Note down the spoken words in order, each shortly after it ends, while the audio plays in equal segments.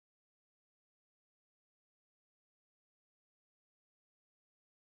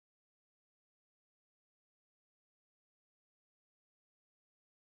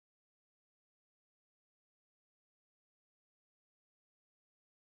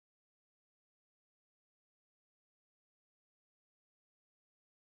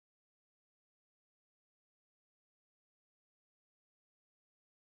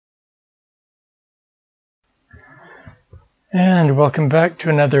And welcome back to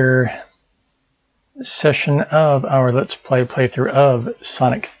another session of our Let's Play playthrough of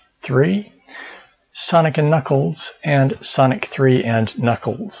Sonic 3, Sonic and Knuckles, and Sonic 3 and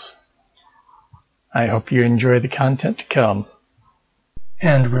Knuckles. I hope you enjoy the content to come.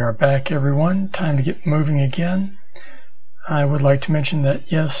 And we are back, everyone. Time to get moving again. I would like to mention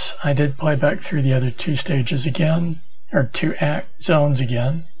that, yes, I did play back through the other two stages again, or two zones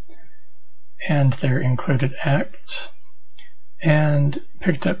again, and their included acts, and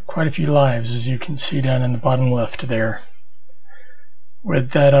picked up quite a few lives, as you can see down in the bottom left there.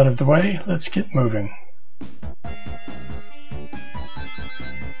 With that out of the way, let's get moving.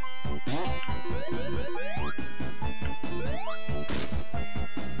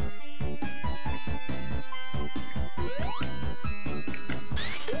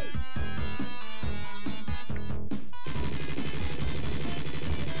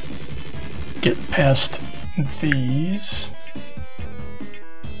 Get past these.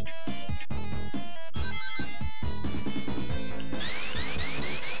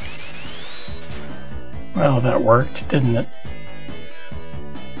 Well, that worked, didn't it?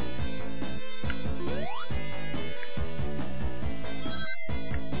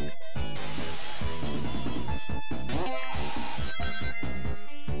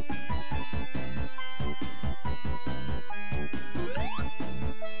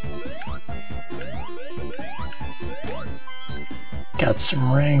 Got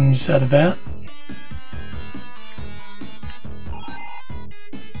some rings out of that.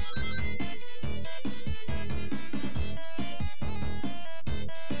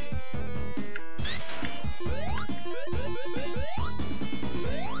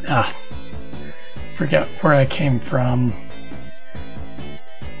 Forgot where I came from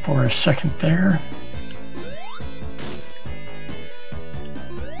for a second there.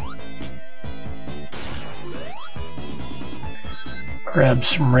 Grab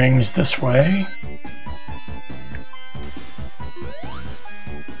some rings this way.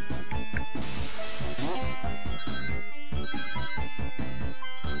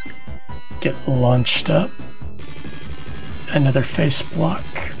 Get launched up. Another face block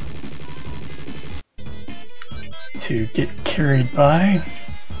to get carried by.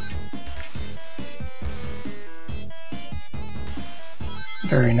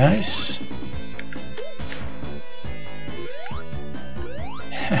 Very nice.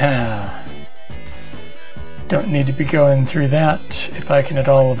 Don't need to be going through that if I can at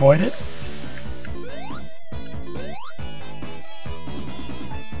all avoid it.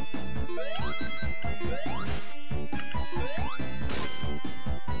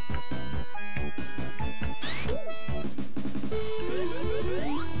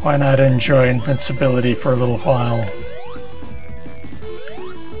 Why not enjoy invincibility for a little while?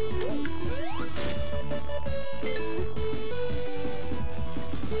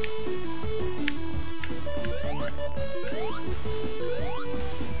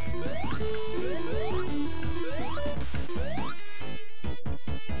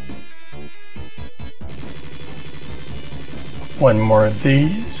 One more of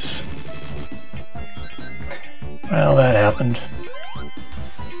these. Well, that happened.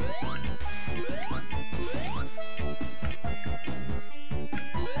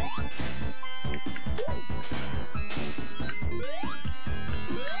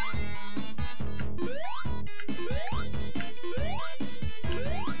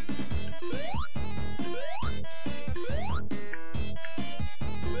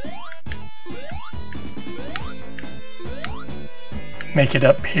 Make it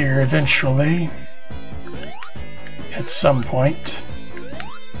up here eventually, at some point.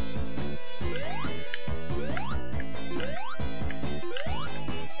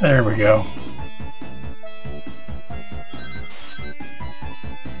 There we go.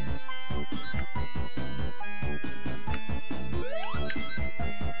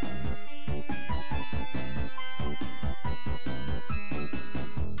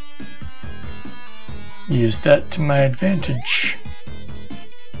 Use that to my advantage.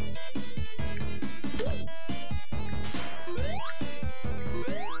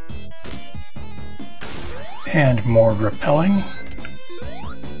 And more repelling.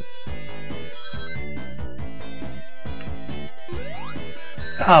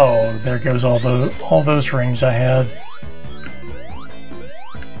 Oh, there goes all those rings I had.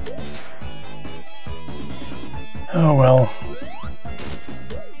 Oh well.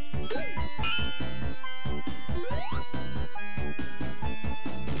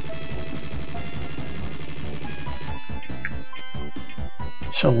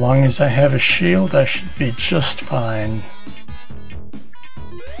 So long as I have a shield, I should be just fine.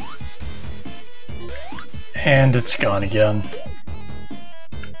 And it's gone again.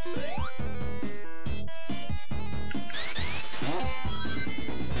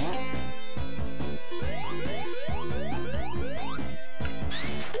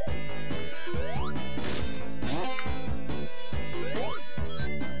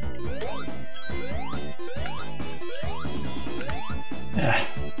 Yeah.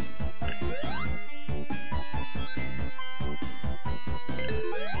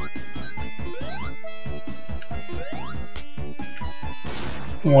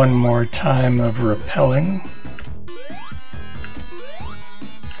 One more time of repelling.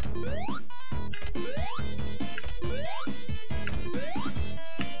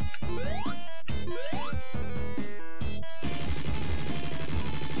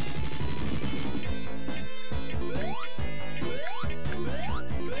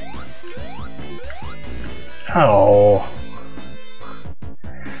 Oh.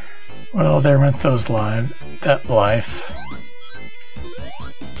 Well, there went that life.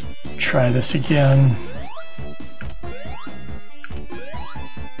 Try this again.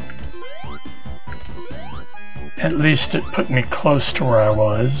 At least it put me close to where I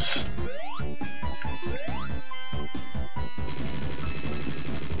was.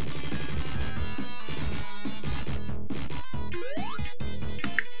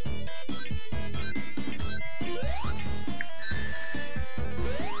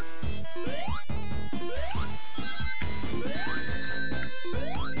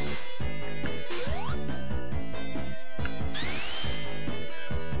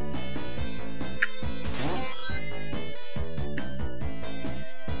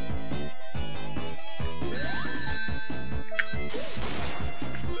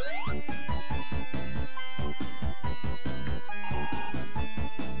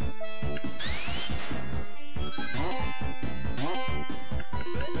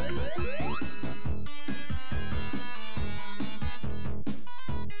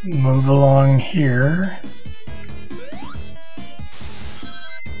 Move along here.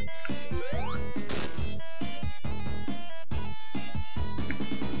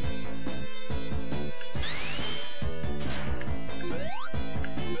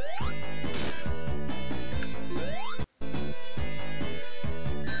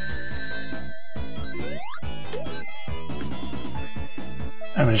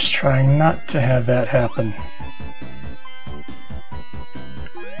 I was trying not to have that happen.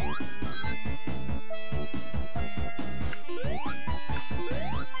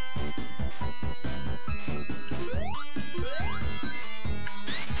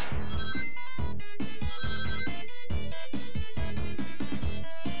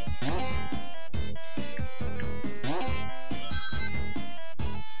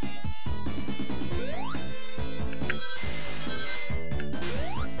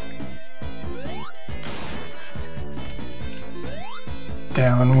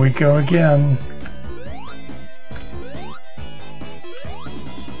 Down we go again.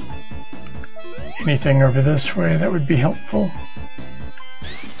 Anything over this way that would be helpful?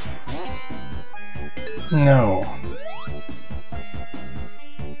 No.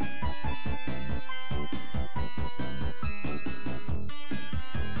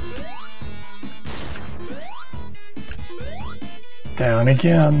 Down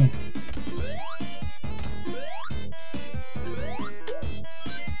again.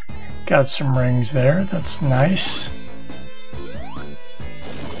 Got some rings there, that's nice.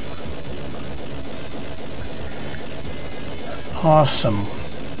 Awesome.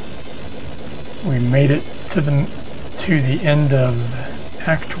 We made it to the end of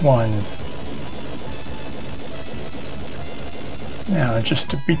Act 1. Now just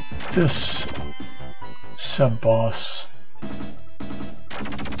to beat this sub-boss.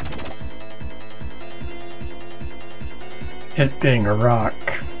 It being a rock.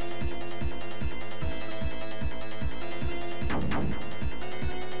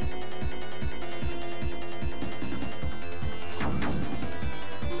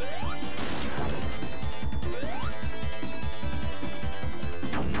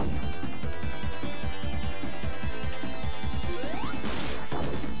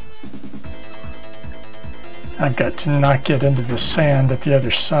 I've got to knock it into the sand at the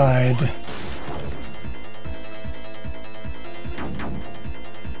other side.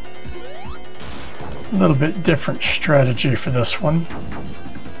 A little bit different strategy for this one.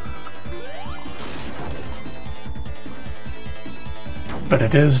 But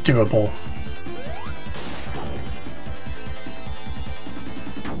it is doable.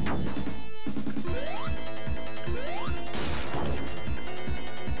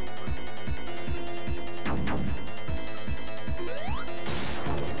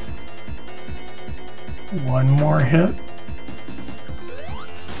 One more hit.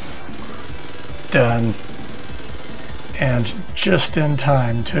 Done. And just in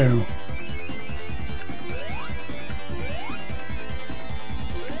time, too.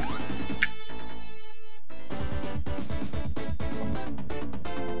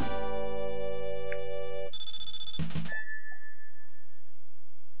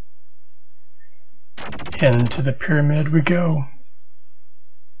 Into the pyramid we go.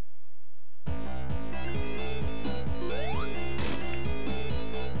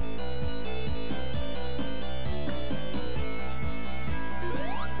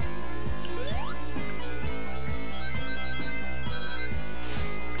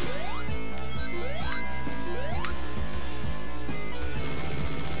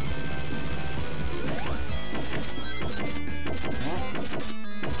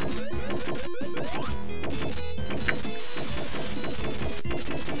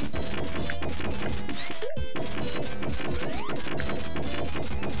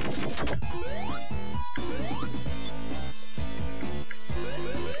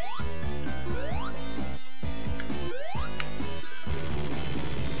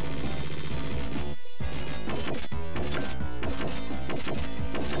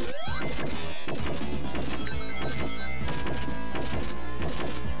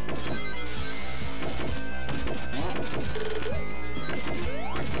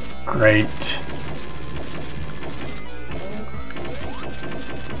 Great.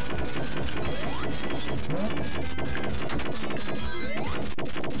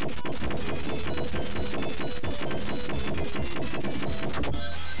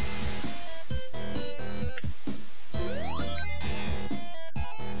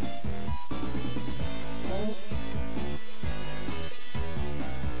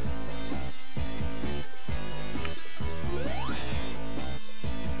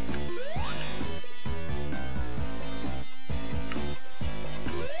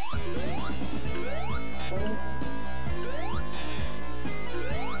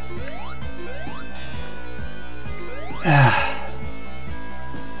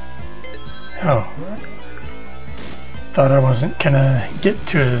 Oh. Thought I wasn't gonna get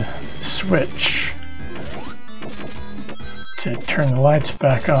to a switch to turn the lights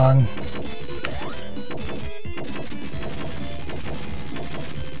back on.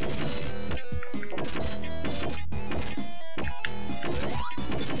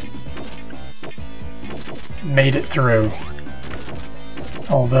 Made it through.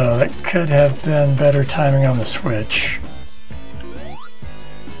 Although that could have been better timing on the switch.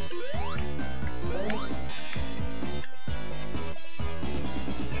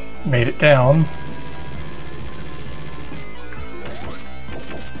 Made it down.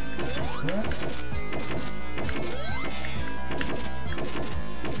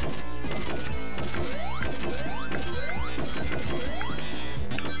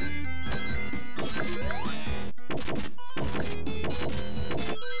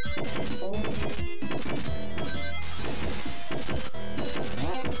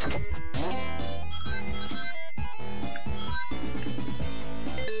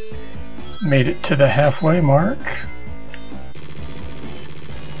 Made it to the halfway mark.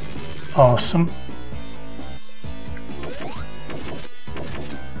 Awesome.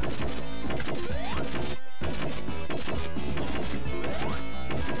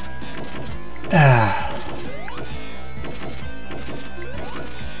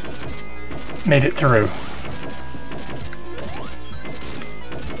 Made it through.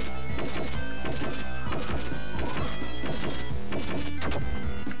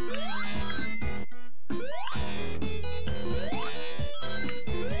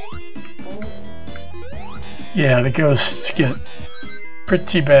 Yeah, the ghosts get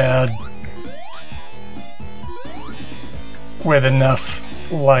pretty bad with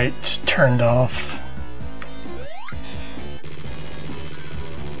enough light turned off.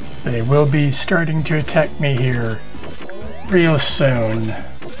 They will be starting to attack me here real soon.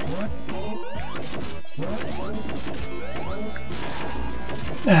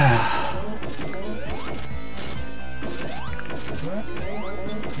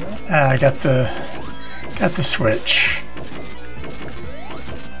 I got the switch.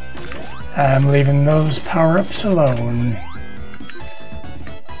 I'm leaving those power-ups alone.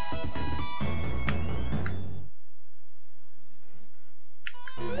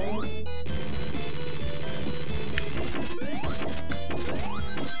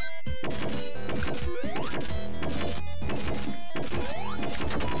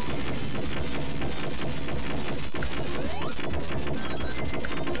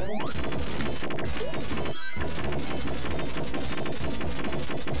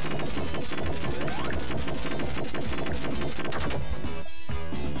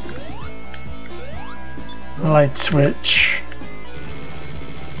 Light switch.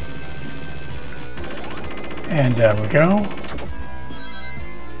 And down we go.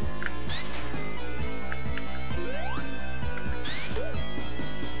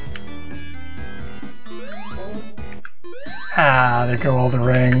 Ah, there go all the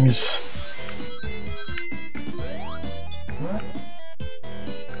rings.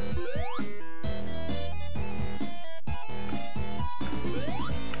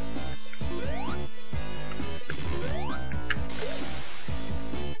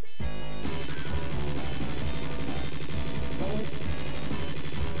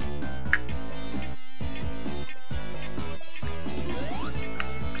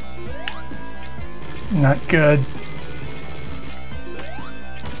 Not good.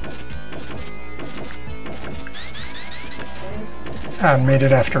 I made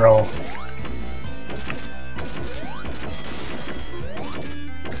it after all.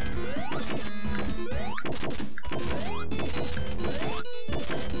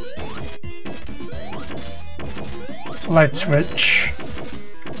 Light switch.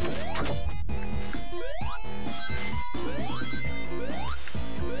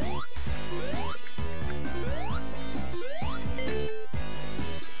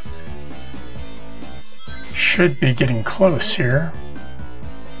 Should be getting close here.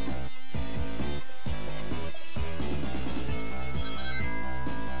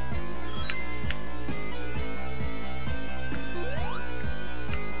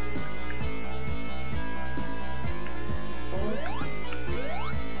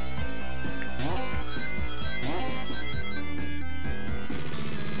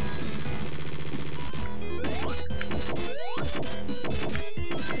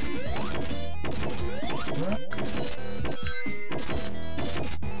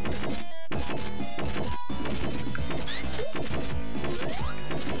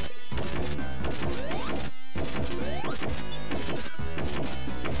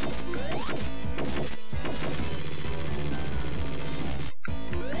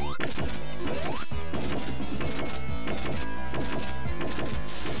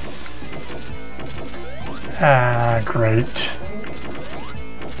 Ah, great.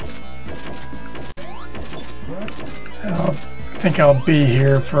 I think I'll be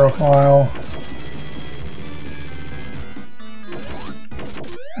here for a while.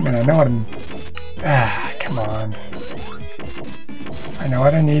 I mean, I know what I'm... Ah, come on. I know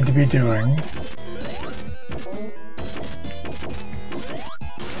what I need to be doing.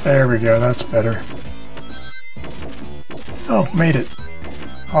 There we go, that's better. Oh, made it.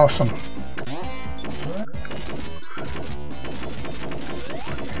 Awesome.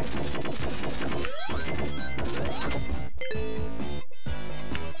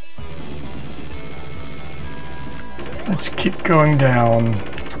 Let's keep going down.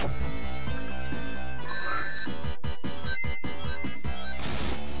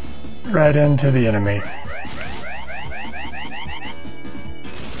 Right into the enemy.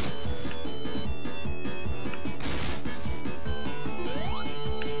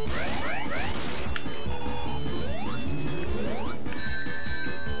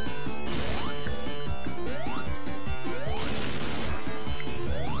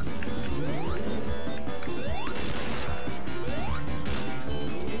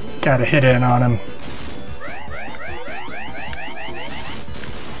 Gotta hit in on him.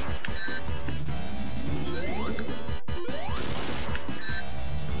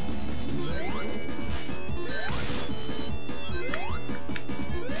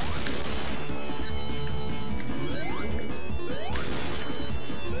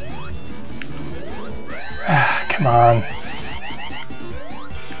 Ah, come on.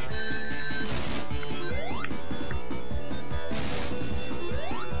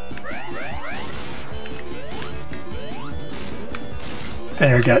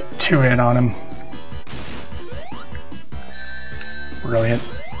 There, got 2 in on him. Brilliant.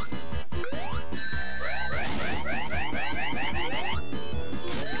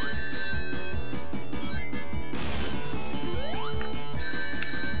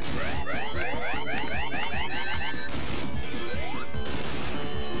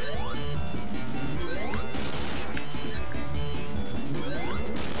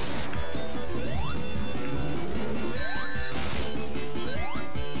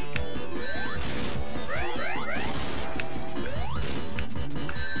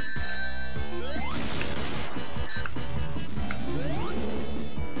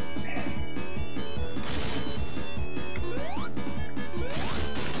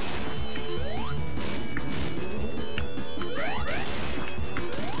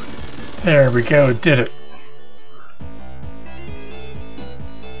 There we go, did it.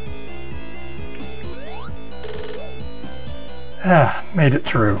 Made it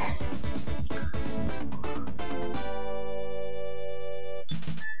through.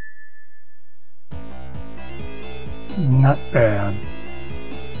 Not bad.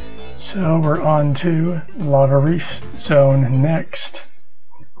 So we're on to Lava Reef Zone next.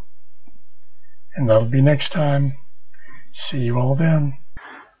 And that'll be next time. See you all then.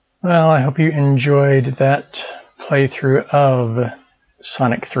 Well, I hope you enjoyed that playthrough of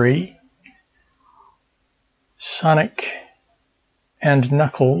Sonic 3. Sonic and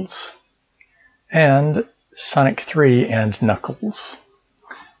Knuckles, and Sonic 3 and Knuckles.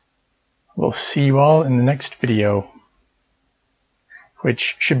 We'll see you all in the next video,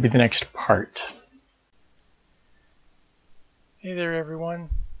 which should be the next part. Hey there everyone,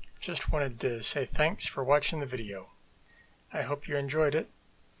 just wanted to say thanks for watching the video. I hope you enjoyed it.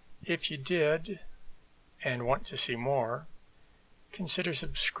 If you did, and want to see more, consider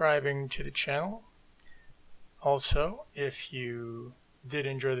subscribing to the channel. Also, if you did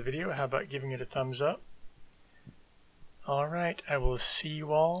enjoy the video, how about giving it a thumbs up? Alright, I will see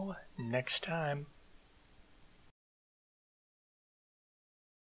you all next time.